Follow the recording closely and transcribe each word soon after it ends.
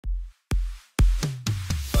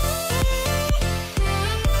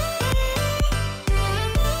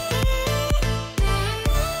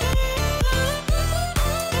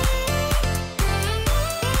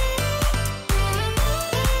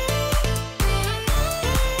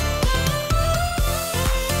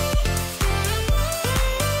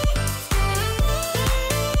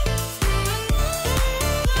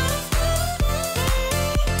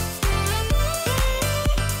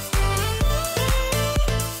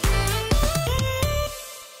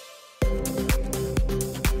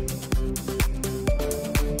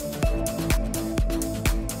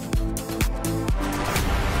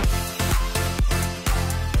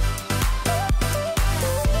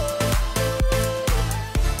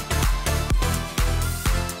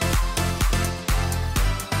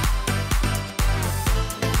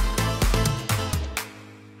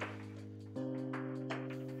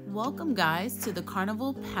Welcome guys to the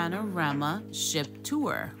Carnival Panorama Ship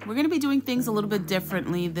Tour. We're going to be doing things a little bit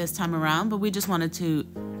differently this time around, but we just wanted to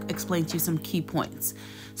explain to you some key points.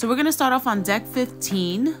 So we're going to start off on deck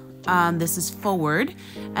 15. This is forward,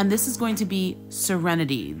 and this is going to be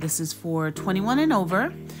Serenity. This is for 21 and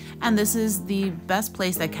over, and this is the best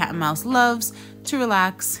place that Cat and Mouse loves to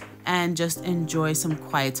relax and just enjoy some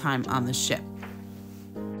quiet time on the ship.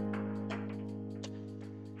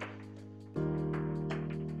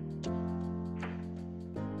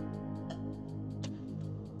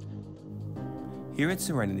 Here at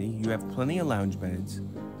Serenity, you have plenty of lounge beds,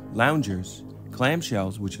 loungers,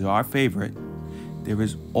 clamshells, which is our favorite. There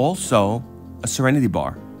is also a Serenity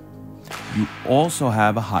bar. You also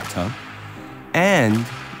have a hot tub. And,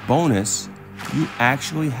 bonus, you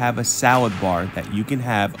actually have a salad bar that you can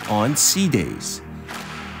have on sea days.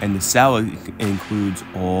 And the salad includes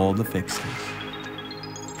all the fixings.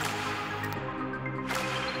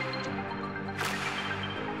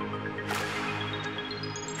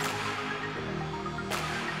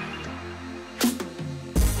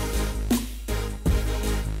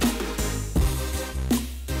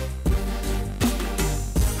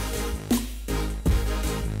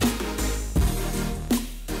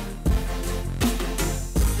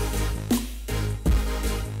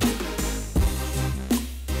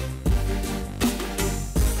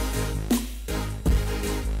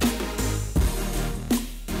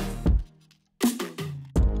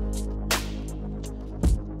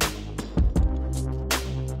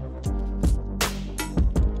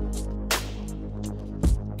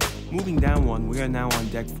 Moving down one, we are now on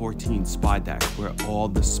deck 14, Spa Deck, where all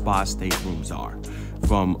the spa staterooms are,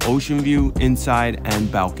 from ocean view, inside, and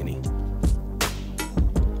balcony.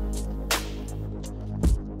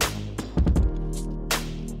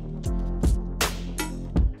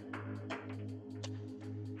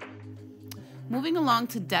 Moving along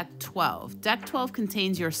to deck 12. Deck 12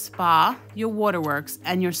 contains your spa, your waterworks,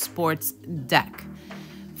 and your sports deck.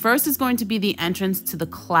 First is going to be the entrance to the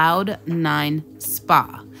Cloud 9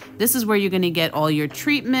 Spa. This is where you're going to get all your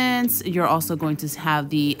treatments. You're also going to have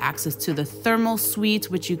the access to the thermal suite,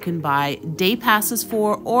 which you can buy day passes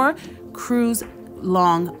for or cruise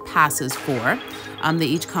long passes for. They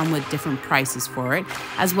each come with different prices for it,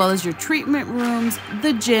 as well as your treatment rooms,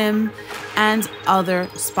 the gym, and other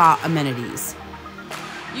spa amenities.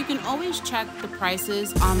 You can always check the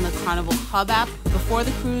prices on the Carnival Hub app before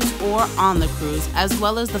the cruise or on the cruise, as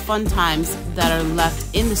well as the fun times that are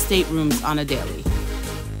left in the staterooms on a daily.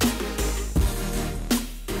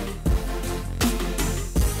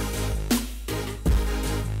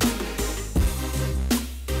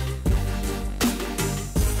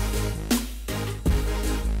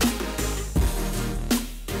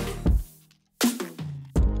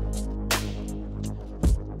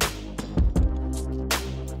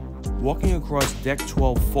 Walking across deck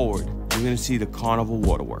 12 forward, you're going to see the Carnival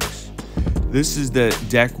Waterworks. This is the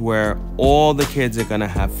deck where all the kids are going to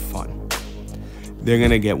have fun. They're going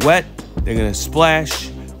to get wet, they're going to splash,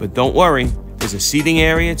 but don't worry, there's a seating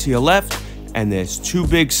area to your left, and there's two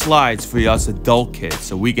big slides for us adult kids,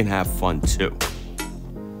 so we can have fun too.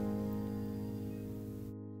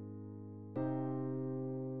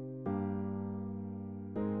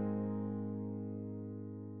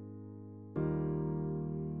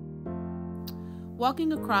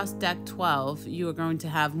 Walking across deck 12, you are going to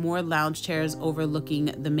have more lounge chairs overlooking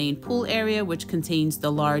the main pool area, which contains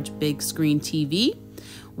the large big screen TV.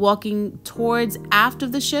 Walking towards aft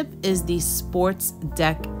of the ship is the sports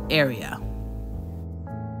deck area.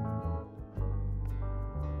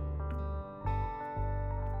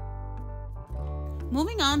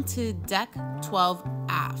 Moving on to deck 12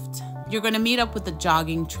 aft. You're going to meet up with the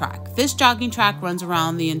jogging track. This jogging track runs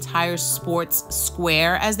around the entire sports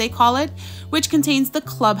square, as they call it, which contains the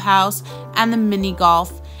clubhouse and the mini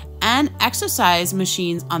golf and exercise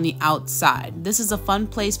machines on the outside. This is a fun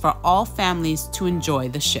place for all families to enjoy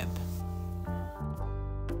the ship.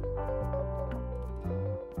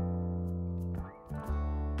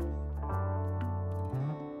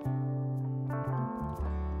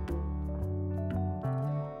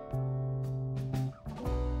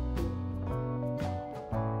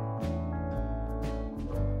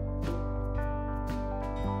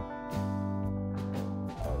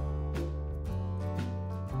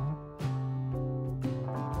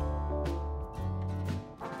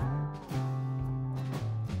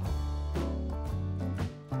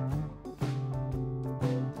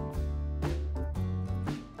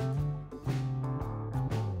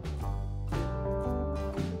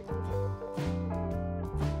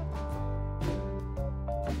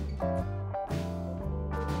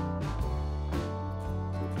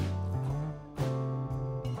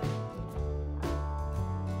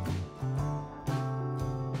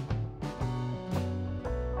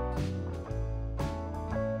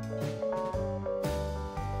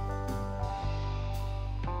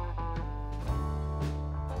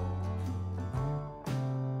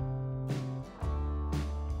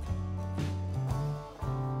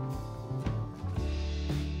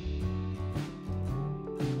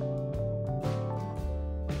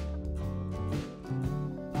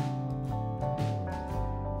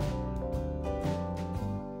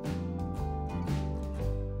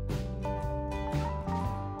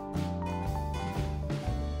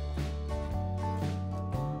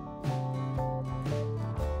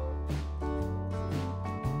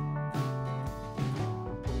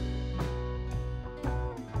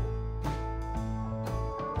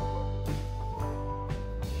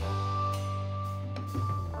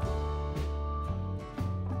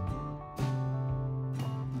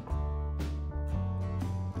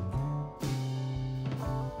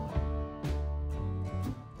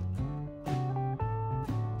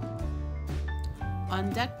 On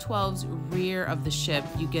deck 12's rear of the ship,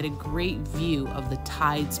 you get a great view of the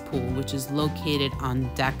tides pool, which is located on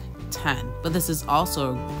deck 10. But this is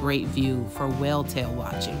also a great view for whale tail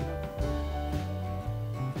watching.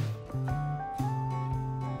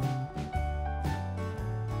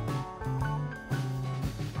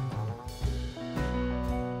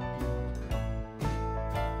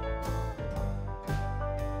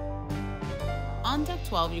 On deck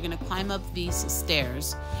 12, you're going to climb up these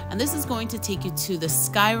stairs, and this is going to take you to the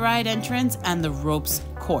sky ride entrance and the ropes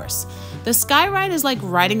course. The sky ride is like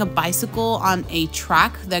riding a bicycle on a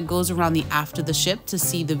track that goes around the aft of the ship to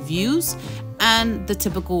see the views, and the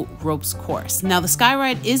typical ropes course. Now, the sky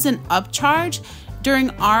ride is an upcharge.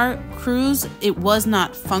 During our cruise, it was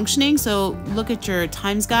not functioning, so look at your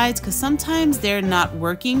times guides because sometimes they're not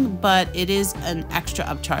working, but it is an extra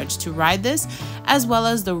upcharge to ride this, as well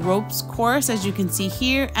as the ropes course, as you can see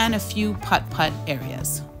here, and a few putt-putt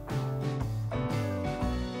areas.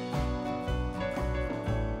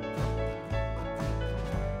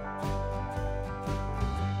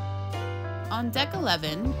 On deck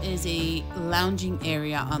 11 is a lounging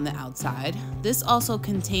area on the outside. This also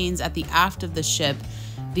contains at the aft of the ship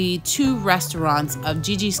the two restaurants of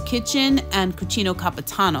Gigi's Kitchen and Cucino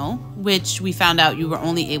Capitano, which we found out you were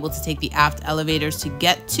only able to take the aft elevators to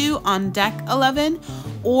get to on deck 11,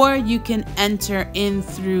 or you can enter in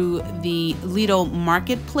through the Lido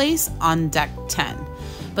Marketplace on deck 10.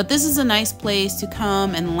 But this is a nice place to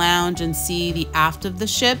come and lounge and see the aft of the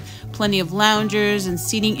ship. Plenty of loungers and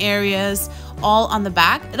seating areas all on the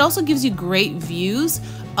back. It also gives you great views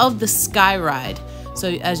of the sky ride. So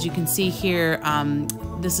as you can see here,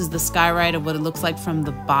 this is the sky ride of what it looks like from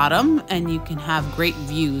the bottom, and you can have great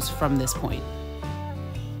views from this point.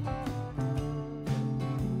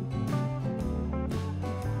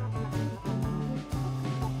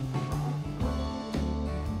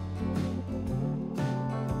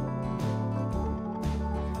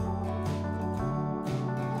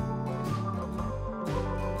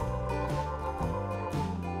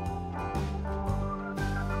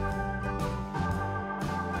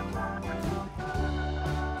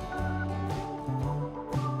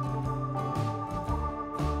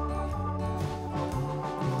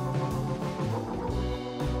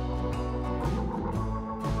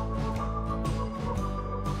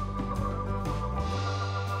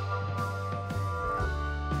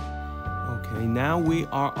 Now we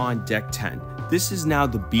are on deck 10. This is now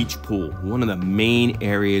the beach pool, one of the main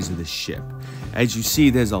areas of the ship. As you see,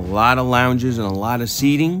 there's a lot of lounges and a lot of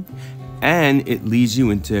seating, and it leads you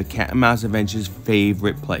into Cat and Mouse Adventure's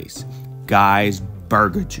favorite place, Guy's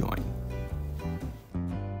Burger Joint.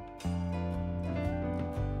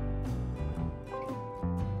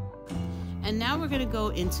 And now we're going to go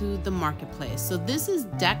into the marketplace. So this is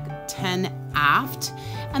deck 10 aft,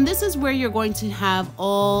 and this is where you're going to have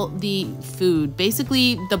all the food,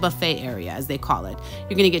 basically the buffet area as they call it.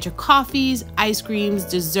 You're going to get your coffees, ice creams,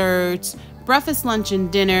 desserts, breakfast, lunch,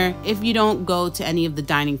 and dinner if you don't go to any of the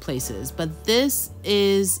dining places. But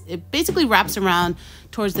it basically wraps around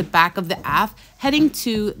towards the back of the aft, heading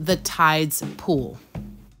to the Tides pool.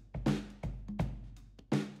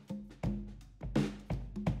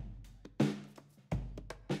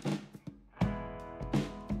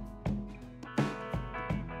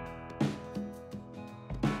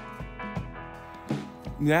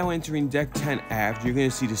 Now entering deck 10 aft, you're going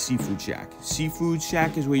to see the Seafood Shack. Seafood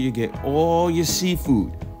Shack is where you get all your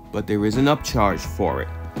seafood, but there is an upcharge for it.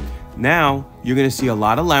 Now, you're going to see a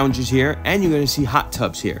lot of lounges here, and you're going to see hot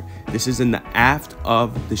tubs here. This is in the aft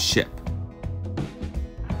of the ship.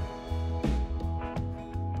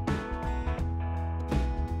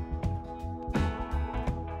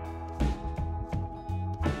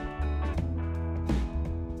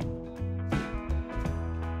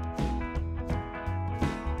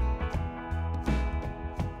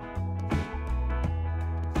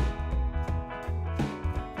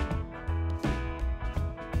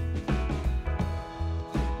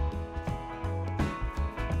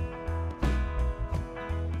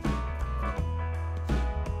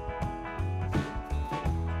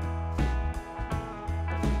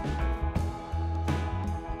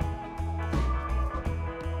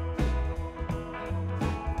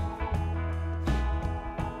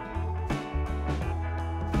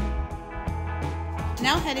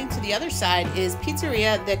 Now heading to the other side is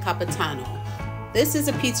Pizzeria de Capitano. This is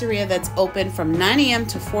a pizzeria that's open from 9 a.m.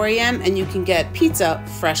 to 4 a.m. and you can get pizza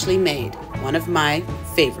freshly made, one of my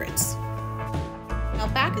favorites. Now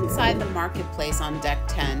back inside the marketplace on deck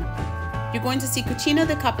 10, you're going to see Cucina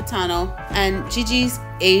del Capitano and Gigi's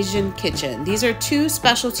Asian Kitchen. These are two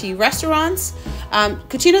specialty restaurants.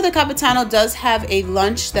 Cucina del Capitano does have a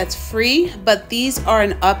lunch that's free, but these are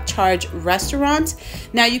an upcharge restaurant.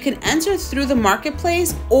 Now you can enter through the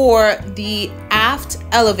marketplace, or the aft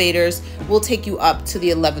elevators will take you up to the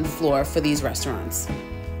 11th floor for these restaurants.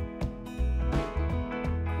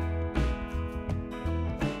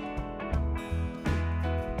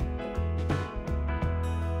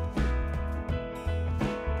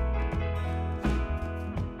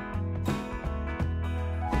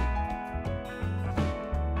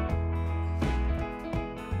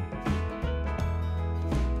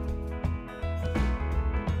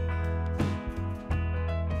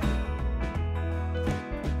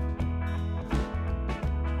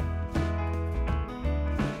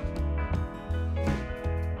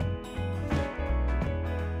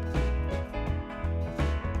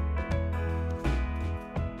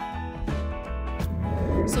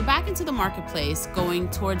 So back into the marketplace, going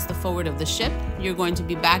towards the forward of the ship, you're going to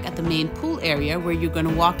be back at the main pool area where you're going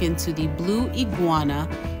to walk into the Blue Iguana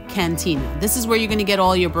Cantina. This is where you're going to get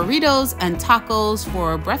all your burritos and tacos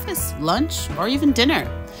for breakfast, lunch, or even dinner.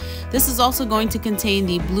 This is also going to contain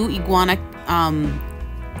the Blue Iguana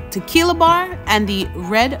Tequila Bar and the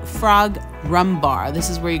Red Frog Rum Bar. This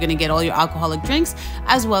is where you're going to get all your alcoholic drinks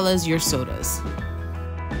as well as your sodas.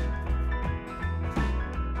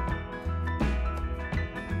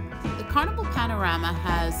 Carnival Panorama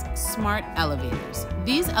has smart elevators.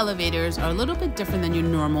 These elevators are a little bit different than your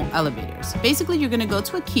normal elevators. Basically, you're going to go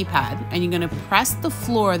to a keypad and you're going to press the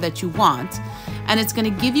floor that you want, and it's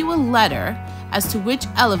going to give you a letter as to which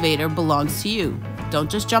elevator belongs to you.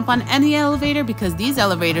 Don't just jump on any elevator, because these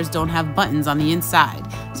elevators don't have buttons on the inside.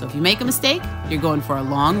 So if you make a mistake, you're going for a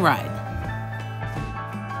long ride.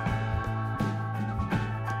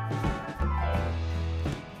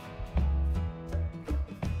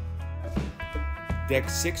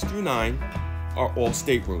 Decks 6 through 9 are all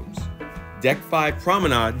staterooms. Deck 5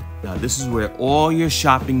 Promenade, now this is where all your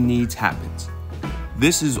shopping needs happens.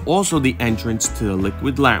 This is also the entrance to the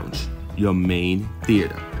Liquid Lounge, your main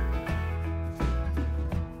theater.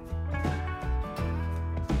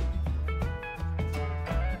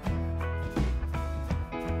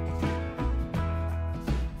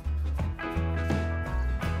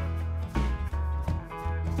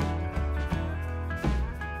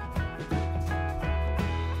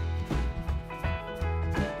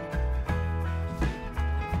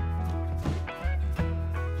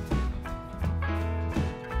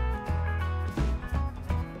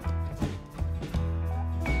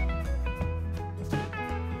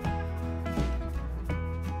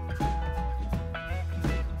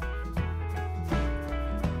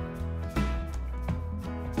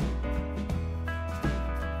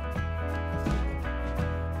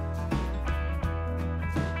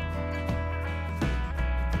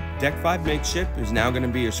 Deck 5 Makeship is now going to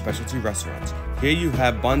be your specialty restaurants. Here you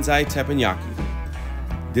have Bonsai Teppanyaki.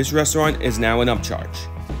 This restaurant is now an upcharge.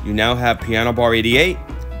 You now have Piano Bar 88.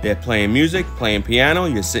 They're playing music, playing piano,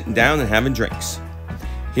 you're sitting down and having drinks.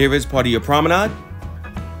 Here is part of your promenade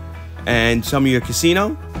and some of your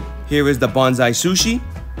casino. Here is the Bonsai Sushi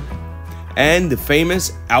and the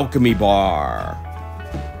famous Alchemy Bar.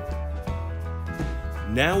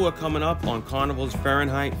 Now we're coming up on Carnival's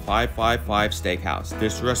Fahrenheit 555 Steakhouse.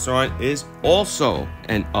 This restaurant is also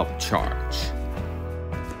an upcharge.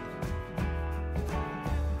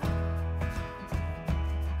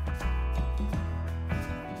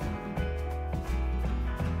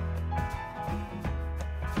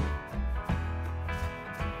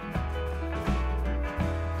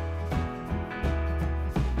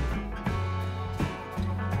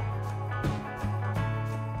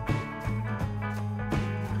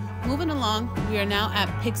 Moving along, we are now at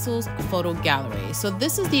Pixel's Photo Gallery. So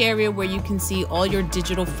this is the area where you can see all your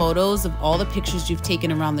digital photos of all the pictures you've taken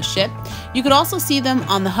around the ship. You could also see them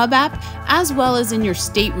on the Hub app as well as in your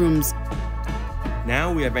staterooms.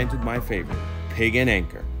 Now we have entered my favorite, Pig and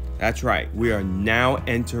Anchor. That's right, we are now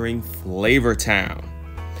entering Flavor Town.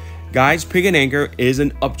 Guys, Pig and Anchor is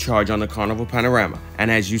an upcharge on the Carnival Panorama. And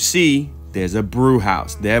as you see, there's a brew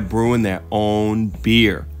house. They're brewing their own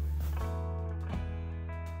beer.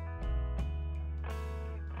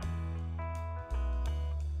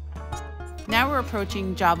 Now we're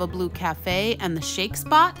approaching Java Blue Cafe and the Shake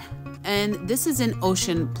Spot, and this is in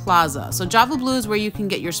Ocean Plaza. So Java Blue is where you can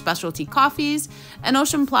get your specialty coffees, and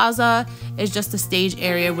Ocean Plaza is just a stage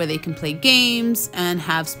area where they can play games and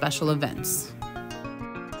have special events.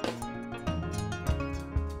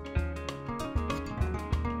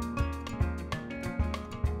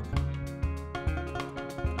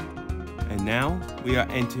 And And now we are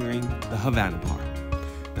entering the Havana Bar.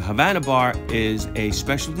 The Havana Bar is a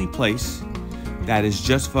specialty place that is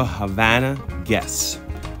just for Havana guests.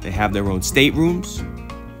 They have their own staterooms,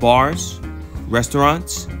 bars,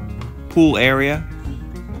 restaurants, pool area,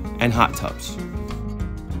 and hot tubs.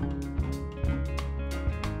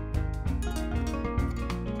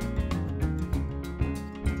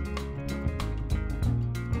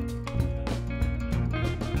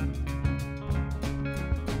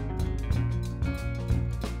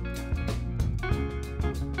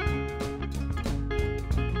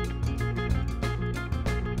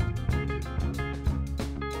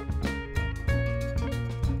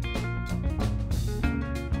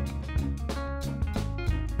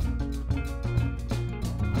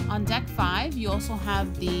 On deck 5, you also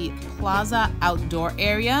have the Plaza outdoor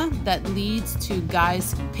area that leads to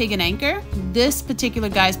Guy's Pig and Anchor. This particular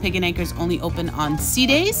Guy's Pig and Anchor is only open on sea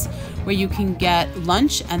days, where you can get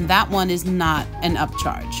lunch, and that one is not an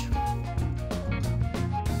upcharge.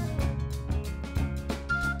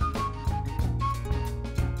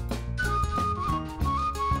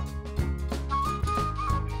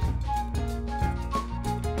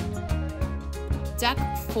 Deck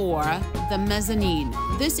 4, the mezzanine.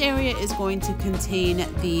 This area is going to contain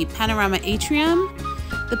the Panorama Atrium,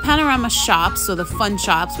 the Panorama shops, so the fun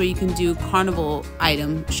shops where you can do carnival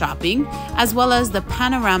item shopping, as well as the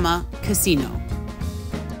Panorama Casino.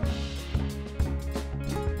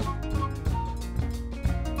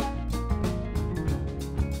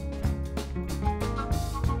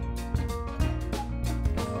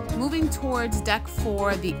 Moving towards deck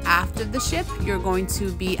 4, the aft of the ship, you're going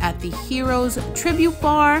to be at the Heroes Tribute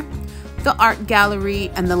Bar, the Art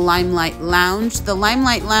Gallery, and the Limelight Lounge. The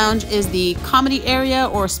Limelight Lounge is the comedy area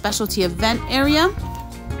or specialty event area.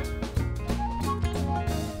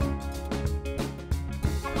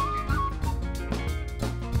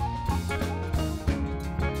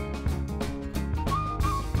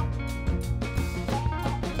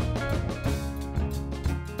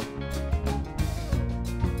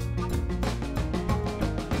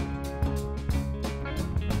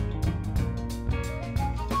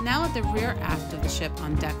 Now at the rear aft of the ship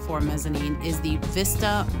on deck 4 mezzanine is the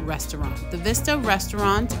Vista Restaurant. The Vista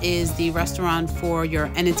Restaurant is the restaurant for your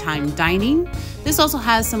anytime dining. This also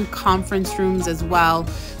has some conference rooms as well.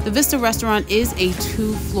 The Vista Restaurant is a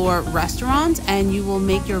 2-floor restaurant, and you will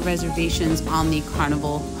make your reservations on the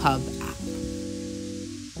Carnival Hub app.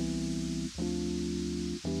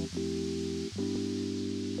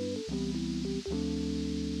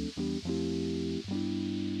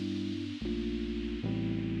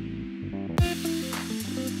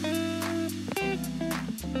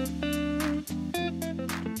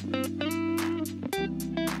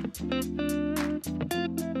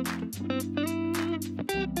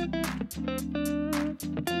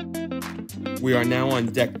 We are now on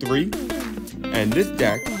deck 3, and this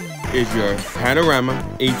deck is your Panorama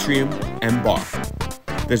Atrium and Bar.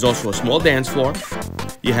 There's also a small dance floor.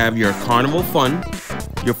 You have your Carnival Fun,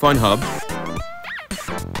 your Fun Hub,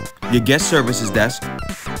 your Guest Services Desk,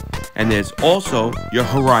 and there's also your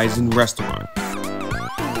Horizon Restaurant.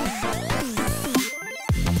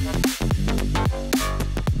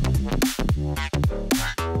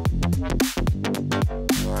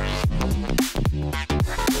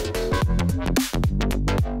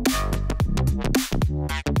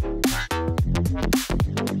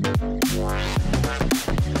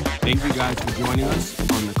 Thank you guys for joining us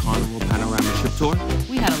on the Carnival Panorama Ship Tour.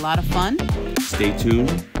 We had a lot of fun. Stay tuned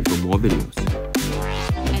for more videos.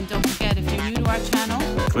 And don't forget, if you're new to our channel,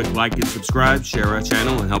 Click like and subscribe, share our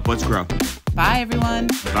channel, and help us grow. bye everyone.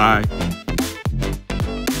 Bye.